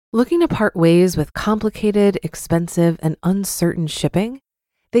Looking to part ways with complicated, expensive, and uncertain shipping?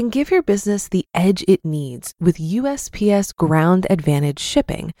 Then give your business the edge it needs with USPS Ground Advantage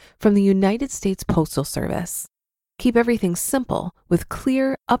shipping from the United States Postal Service. Keep everything simple with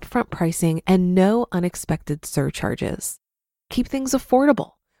clear, upfront pricing and no unexpected surcharges. Keep things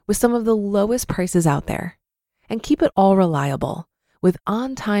affordable with some of the lowest prices out there. And keep it all reliable with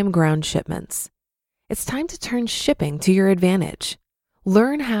on-time ground shipments. It's time to turn shipping to your advantage.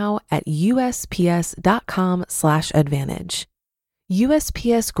 Learn how at USPS.com/advantage.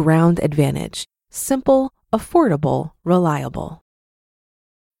 USPS Ground Advantage. Simple, affordable, reliable.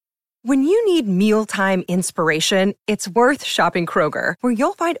 When you need mealtime inspiration, it's worth shopping Kroger, where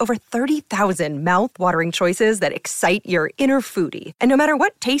you'll find over 30,000 mouth-watering choices that excite your inner foodie. And no matter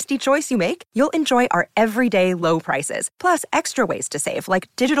what tasty choice you make, you'll enjoy our everyday low prices, plus extra ways to save, like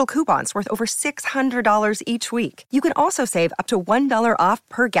digital coupons worth over $600 each week. You can also save up to $1 off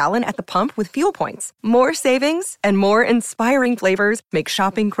per gallon at the pump with fuel points. More savings and more inspiring flavors make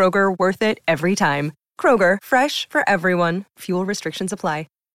shopping Kroger worth it every time. Kroger, fresh for everyone. Fuel restrictions apply.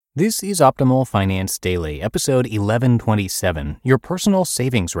 This is Optimal Finance Daily, episode 1127, Your Personal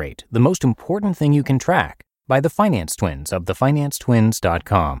Savings Rate, the Most Important Thing You Can Track, by the Finance Twins of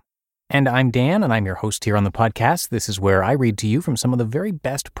thefinancetwins.com. And I'm Dan, and I'm your host here on the podcast. This is where I read to you from some of the very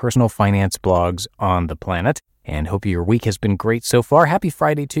best personal finance blogs on the planet, and hope your week has been great so far. Happy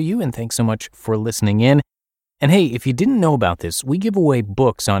Friday to you, and thanks so much for listening in. And hey, if you didn't know about this, we give away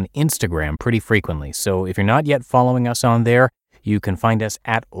books on Instagram pretty frequently, so if you're not yet following us on there, you can find us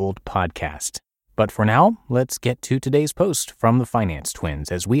at Old Podcast. But for now, let's get to today's post from the Finance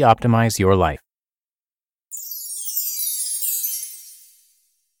Twins as we optimize your life.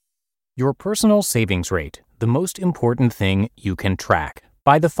 Your Personal Savings Rate, the Most Important Thing You Can Track,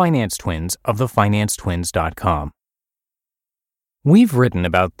 by the Finance Twins of thefinancetwins.com. We've written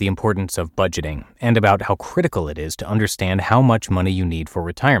about the importance of budgeting and about how critical it is to understand how much money you need for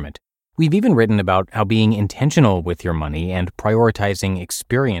retirement. We've even written about how being intentional with your money and prioritizing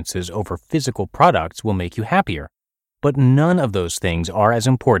experiences over physical products will make you happier. But none of those things are as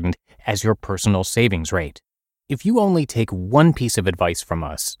important as your personal savings rate. If you only take one piece of advice from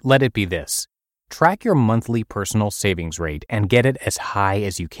us, let it be this. Track your monthly personal savings rate and get it as high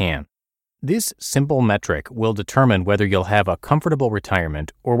as you can. This simple metric will determine whether you'll have a comfortable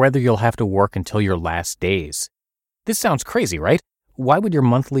retirement or whether you'll have to work until your last days. This sounds crazy, right? Why would your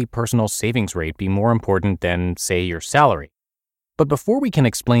monthly personal savings rate be more important than, say, your salary? But before we can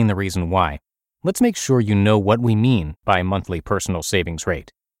explain the reason why, let's make sure you know what we mean by monthly personal savings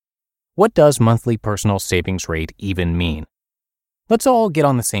rate. What does monthly personal savings rate even mean? Let's all get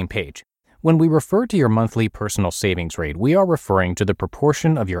on the same page. When we refer to your monthly personal savings rate, we are referring to the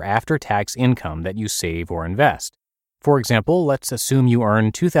proportion of your after-tax income that you save or invest. For example, let's assume you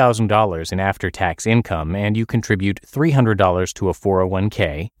earn $2,000 in after-tax income and you contribute $300 to a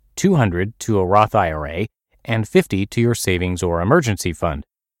 401k, $200 to a Roth IRA, and $50 to your savings or emergency fund.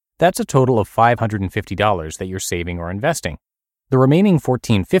 That's a total of $550 that you're saving or investing. The remaining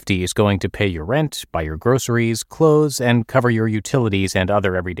 $1,450 is going to pay your rent, buy your groceries, clothes, and cover your utilities and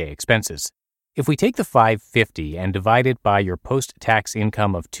other everyday expenses. If we take the $550 and divide it by your post-tax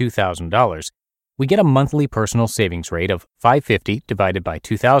income of $2,000, we get a monthly personal savings rate of $550 divided by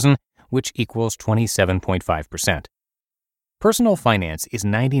 2,000, which equals 27.5%. Personal finance is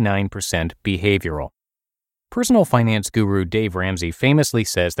 99% behavioral. Personal finance guru Dave Ramsey famously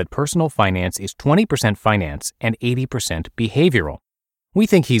says that personal finance is 20% finance and 80% behavioral. We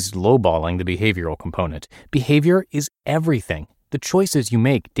think he's lowballing the behavioral component. Behavior is everything. The choices you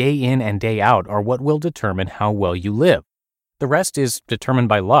make day in and day out are what will determine how well you live. The rest is determined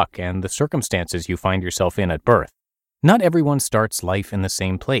by luck and the circumstances you find yourself in at birth. Not everyone starts life in the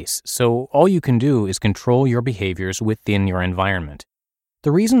same place, so all you can do is control your behaviors within your environment.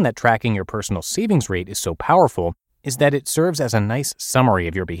 The reason that tracking your personal savings rate is so powerful is that it serves as a nice summary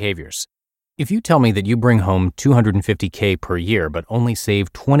of your behaviors. If you tell me that you bring home $250K per year but only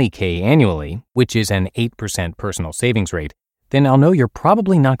save $20K annually, which is an 8% personal savings rate, then I'll know you're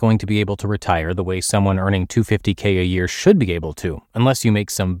probably not going to be able to retire the way someone earning $250K a year should be able to, unless you make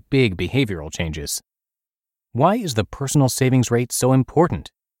some big behavioral changes. Why is the personal savings rate so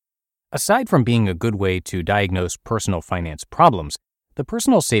important? Aside from being a good way to diagnose personal finance problems, the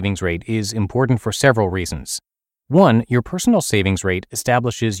personal savings rate is important for several reasons. One, your personal savings rate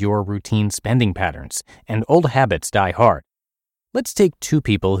establishes your routine spending patterns, and old habits die hard. Let's take two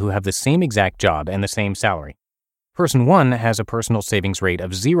people who have the same exact job and the same salary. Person 1 has a personal savings rate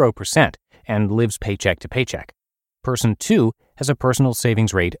of 0% and lives paycheck to paycheck. Person 2 has a personal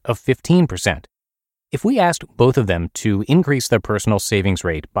savings rate of 15%. If we asked both of them to increase their personal savings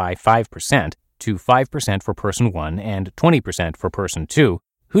rate by 5% to 5% for person 1 and 20% for person 2,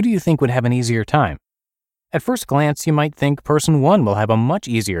 who do you think would have an easier time? At first glance, you might think person 1 will have a much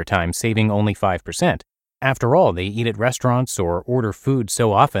easier time saving only 5%. After all, they eat at restaurants or order food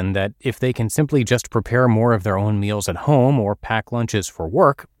so often that if they can simply just prepare more of their own meals at home or pack lunches for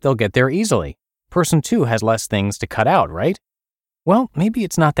work, they'll get there easily. Person 2 has less things to cut out, right? Well, maybe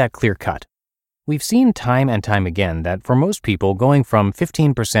it's not that clear-cut. We've seen time and time again that for most people, going from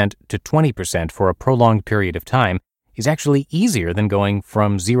 15% to 20% for a prolonged period of time is actually easier than going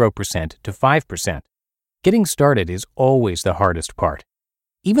from 0% to 5%. Getting started is always the hardest part.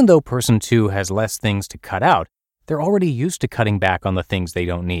 Even though person 2 has less things to cut out, they're already used to cutting back on the things they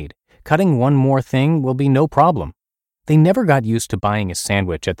don't need. Cutting one more thing will be no problem. They never got used to buying a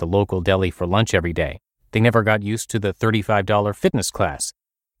sandwich at the local deli for lunch every day. They never got used to the $35 fitness class.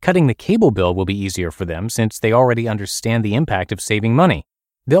 Cutting the cable bill will be easier for them since they already understand the impact of saving money.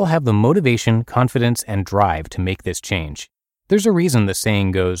 They'll have the motivation, confidence, and drive to make this change. There's a reason the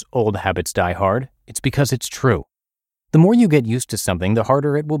saying goes, "Old habits die hard." It's because it's true. The more you get used to something, the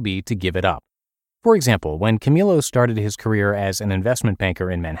harder it will be to give it up. For example, when Camilo started his career as an investment banker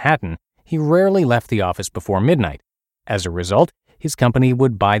in Manhattan, he rarely left the office before midnight. As a result, his company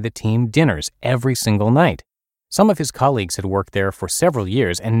would buy the team dinners every single night. Some of his colleagues had worked there for several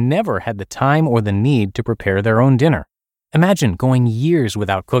years and never had the time or the need to prepare their own dinner. Imagine going years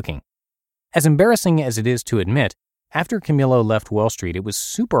without cooking. As embarrassing as it is to admit, after Camilo left Wall Street, it was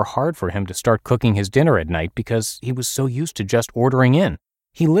super hard for him to start cooking his dinner at night because he was so used to just ordering in.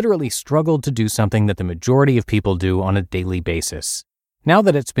 He literally struggled to do something that the majority of people do on a daily basis. Now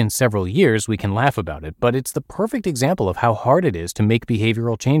that it's been several years, we can laugh about it, but it's the perfect example of how hard it is to make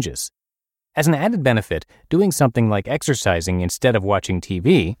behavioral changes. As an added benefit, doing something like exercising instead of watching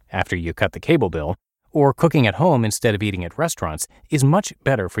TV after you cut the cable bill, or cooking at home instead of eating at restaurants is much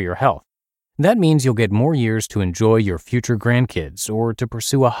better for your health. That means you'll get more years to enjoy your future grandkids, or to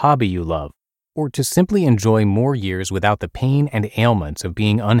pursue a hobby you love, or to simply enjoy more years without the pain and ailments of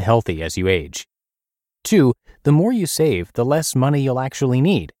being unhealthy as you age. 2, the more you save, the less money you'll actually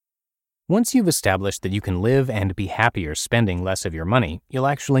need. Once you've established that you can live and be happier spending less of your money, you'll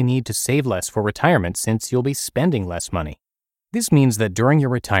actually need to save less for retirement since you'll be spending less money. This means that during your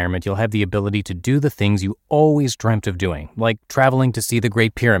retirement, you'll have the ability to do the things you always dreamt of doing, like traveling to see the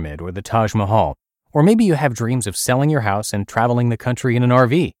Great Pyramid or the Taj Mahal. Or maybe you have dreams of selling your house and traveling the country in an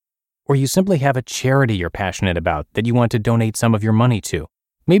RV. Or you simply have a charity you're passionate about that you want to donate some of your money to.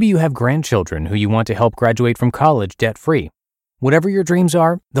 Maybe you have grandchildren who you want to help graduate from college debt-free. Whatever your dreams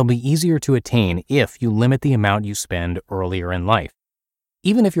are, they'll be easier to attain if you limit the amount you spend earlier in life.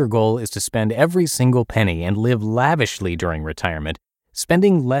 Even if your goal is to spend every single penny and live lavishly during retirement,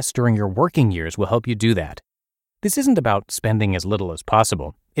 spending less during your working years will help you do that. This isn't about spending as little as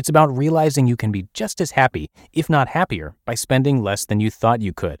possible. It's about realizing you can be just as happy, if not happier, by spending less than you thought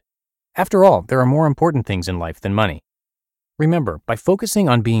you could. After all, there are more important things in life than money. Remember, by focusing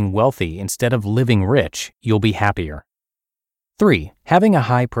on being wealthy instead of living rich, you'll be happier. 3, having a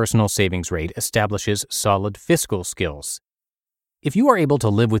high personal savings rate establishes solid fiscal skills. If you are able to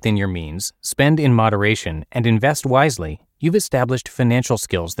live within your means, spend in moderation, and invest wisely, you've established financial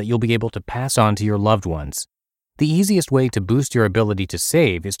skills that you'll be able to pass on to your loved ones. The easiest way to boost your ability to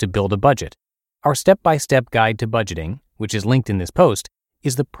save is to build a budget. Our step-by-step guide to budgeting, which is linked in this post,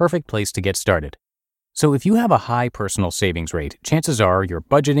 is the perfect place to get started. So if you have a high personal savings rate, chances are you're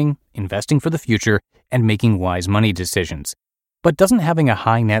budgeting, investing for the future, and making wise money decisions. But doesn't having a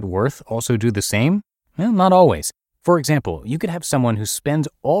high net worth also do the same? Well, not always. For example, you could have someone who spends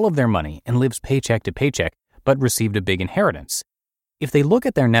all of their money and lives paycheck to paycheck, but received a big inheritance. If they look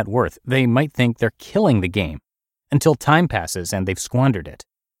at their net worth, they might think they're killing the game, until time passes and they've squandered it.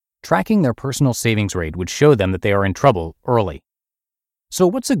 Tracking their personal savings rate would show them that they are in trouble early. So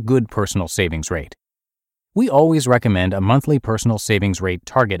what's a good personal savings rate? We always recommend a monthly personal savings rate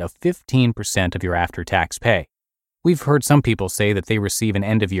target of 15% of your after-tax pay. We've heard some people say that they receive an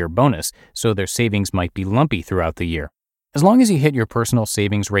end-of-year bonus, so their savings might be lumpy throughout the year. As long as you hit your personal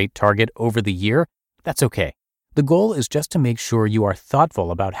savings rate target over the year, that's okay. The goal is just to make sure you are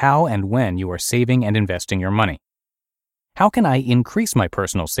thoughtful about how and when you are saving and investing your money. How can I increase my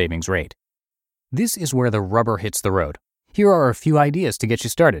personal savings rate? This is where the rubber hits the road. Here are a few ideas to get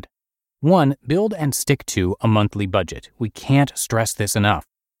you started. 1, build and stick to a monthly budget. We can't stress this enough.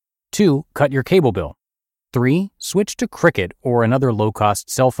 2, cut your cable bill. 3, switch to Cricket or another low-cost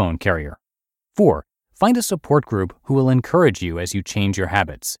cell phone carrier. 4, find a support group who will encourage you as you change your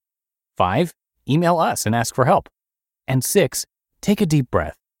habits. 5, email us and ask for help. And 6, take a deep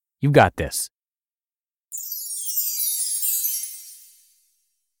breath. You've got this.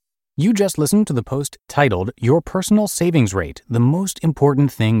 You just listened to the post titled Your Personal Savings Rate, the Most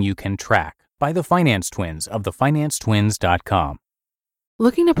Important Thing You Can Track by the Finance Twins of thefinancetwins.com.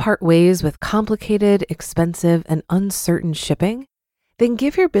 Looking to part ways with complicated, expensive, and uncertain shipping? Then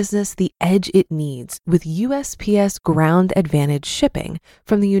give your business the edge it needs with USPS Ground Advantage shipping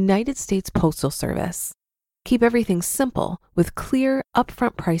from the United States Postal Service. Keep everything simple with clear,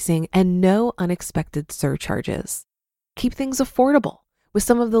 upfront pricing and no unexpected surcharges. Keep things affordable with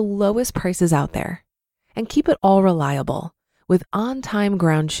some of the lowest prices out there. And keep it all reliable with on-time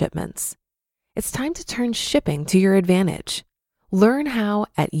ground shipments. It's time to turn shipping to your advantage. Learn how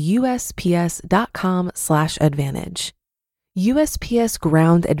at USPS.com/advantage. USPS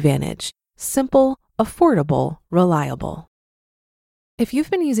Ground Advantage. Simple, affordable, reliable. If you've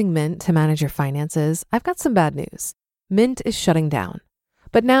been using Mint to manage your finances, I've got some bad news. Mint is shutting down.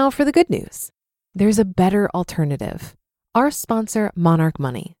 But now for the good news. There's a better alternative. Our sponsor, Monarch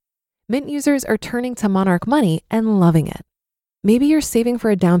Money. Mint users are turning to Monarch Money and loving it. Maybe you're saving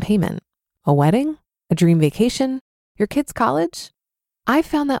for a down payment, a wedding, a dream vacation, your kids' college. I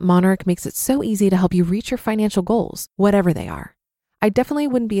found that Monarch makes it so easy to help you reach your financial goals, whatever they are. I definitely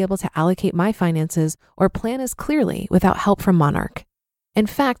wouldn't be able to allocate my finances or plan as clearly without help from Monarch. In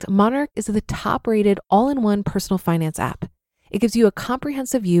fact, Monarch is the top-rated all-in-one personal finance app. It gives you a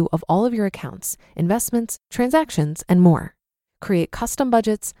comprehensive view of all of your accounts, investments, transactions, and more. Create custom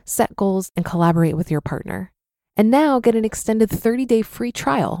budgets, set goals, and collaborate with your partner. And now get an extended 30-day free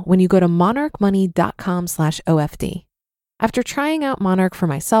trial when you go to monarchmoney.com/OFD. After trying out Monarch for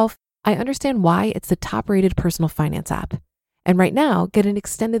myself, I understand why it's the top-rated personal finance app. And right now, get an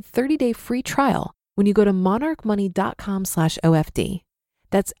extended 30-day free trial when you go to monarchmoney.com/OFD.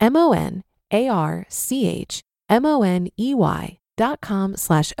 That's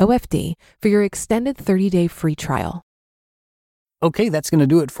monarchmoney.com/OFD for your extended 30-day free trial. Okay, that's going to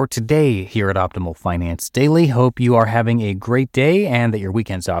do it for today here at Optimal Finance Daily. Hope you are having a great day and that your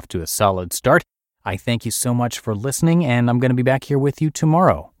weekend's off to a solid start. I thank you so much for listening, and I'm going to be back here with you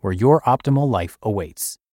tomorrow, where your optimal life awaits.